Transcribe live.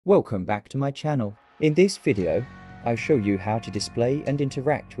Welcome back to my channel. In this video, I'll show you how to display and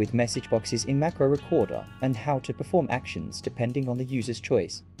interact with message boxes in Macro Recorder and how to perform actions depending on the user's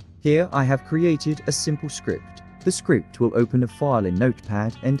choice. Here I have created a simple script. The script will open a file in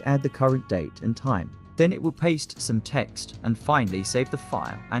Notepad and add the current date and time. Then it will paste some text and finally save the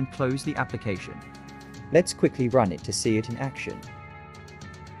file and close the application. Let's quickly run it to see it in action.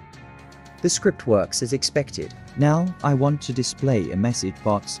 The script works as expected. Now I want to display a message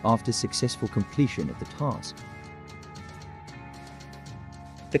box after successful completion of the task.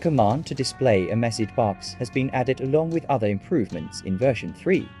 The command to display a message box has been added along with other improvements in version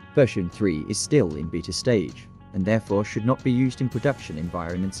 3. Version 3 is still in beta stage and therefore should not be used in production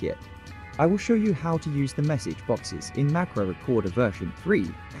environments yet. I will show you how to use the message boxes in Macro Recorder version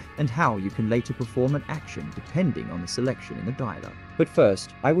 3 and how you can later perform an action depending on the selection in the dialog. But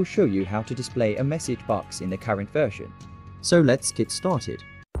first, I will show you how to display a message box in the current version. So let's get started.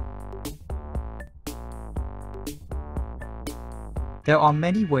 There are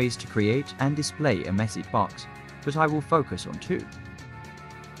many ways to create and display a message box, but I will focus on two.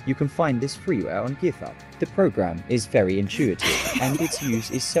 You can find this freeware on GitHub. The program is very intuitive and its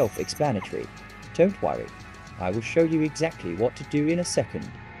use is self-explanatory. Don't worry, I will show you exactly what to do in a second.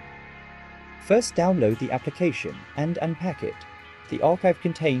 First, download the application and unpack it. The archive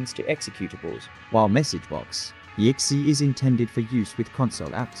contains two executables, while MessageBox.exe is intended for use with console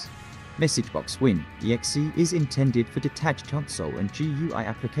apps. MessageBox.win.exe is intended for detached console and GUI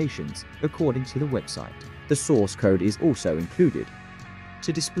applications, according to the website. The source code is also included.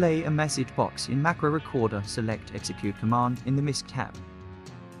 To display a message box in Macro Recorder, select Execute command in the MISC tab.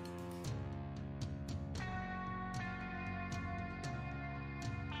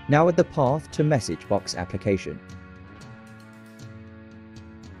 Now add the path to message box application.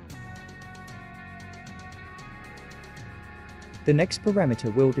 The next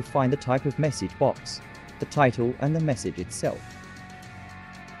parameter will define the type of message box, the title and the message itself.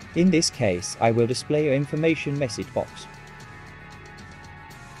 In this case, I will display an information message box.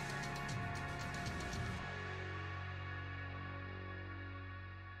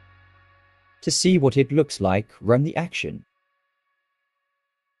 To see what it looks like, run the action.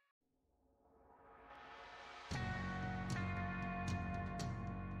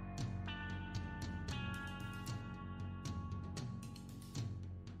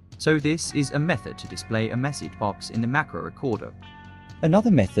 So this is a method to display a message box in the Macro Recorder.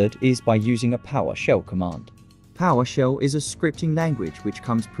 Another method is by using a PowerShell command. PowerShell is a scripting language which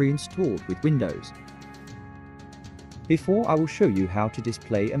comes pre-installed with Windows. Before I will show you how to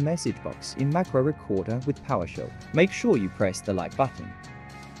display a message box in Macro Recorder with PowerShell, make sure you press the like button.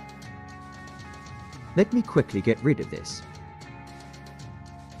 Let me quickly get rid of this.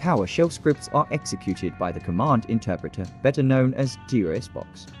 PowerShell scripts are executed by the command interpreter, better known as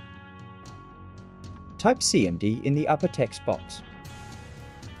DOSBox. Type CMD in the upper text box.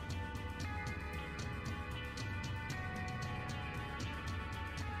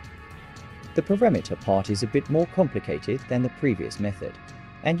 The parameter part is a bit more complicated than the previous method,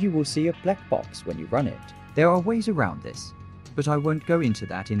 and you will see a black box when you run it. There are ways around this, but I won't go into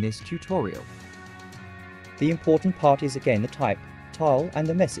that in this tutorial. The important part is again the type, tile and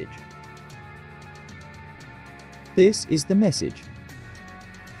the message. This is the message.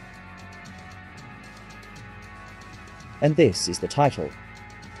 And this is the title.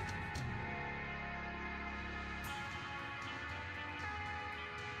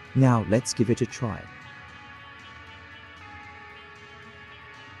 Now let's give it a try.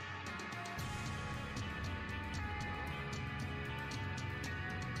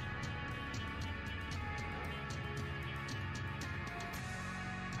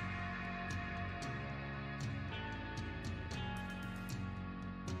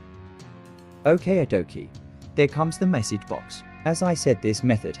 Okay, Adoki. There comes the message box. As I said, this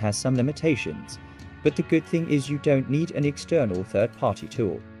method has some limitations, but the good thing is you don't need an external third-party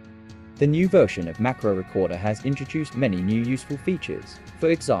tool. The new version of Macro Recorder has introduced many new useful features. For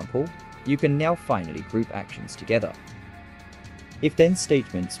example, you can now finally group actions together. If-then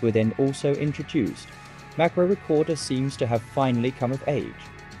statements were then also introduced. Macro Recorder seems to have finally come of age.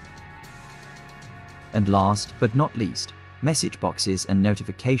 And last but not least, message boxes and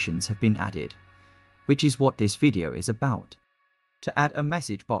notifications have been added, which is what this video is about. To add a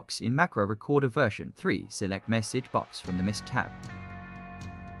message box in Macro Recorder version 3, select Message Box from the MISC tab.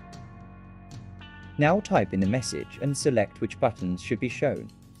 Now type in the message and select which buttons should be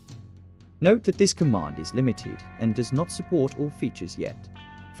shown. Note that this command is limited and does not support all features yet.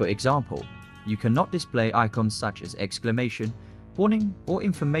 For example, you cannot display icons such as exclamation, warning, or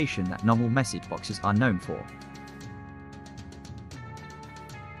information that normal message boxes are known for.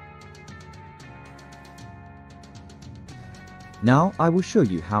 Now I will show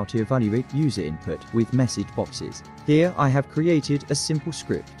you how to evaluate user input with message boxes. Here I have created a simple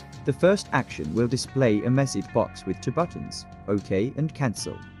script. The first action will display a message box with two buttons, OK and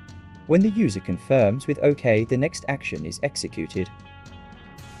Cancel. When the user confirms with OK, the next action is executed.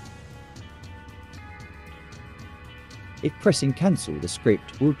 If pressing Cancel, the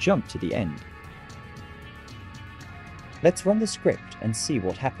script will jump to the end. Let's run the script and see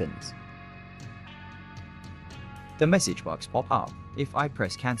what happens. The message box pops up if I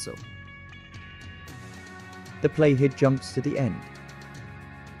press Cancel. The playhead jumps to the end.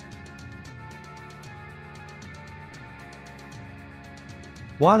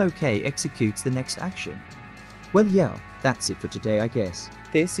 While OK executes the next action. Well, yeah, that's it for today, I guess.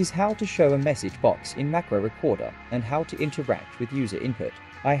 This is how to show a message box in Macro Recorder and how to interact with user input.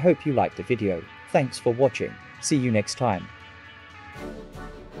 I hope you liked the video. Thanks for watching. See you next time.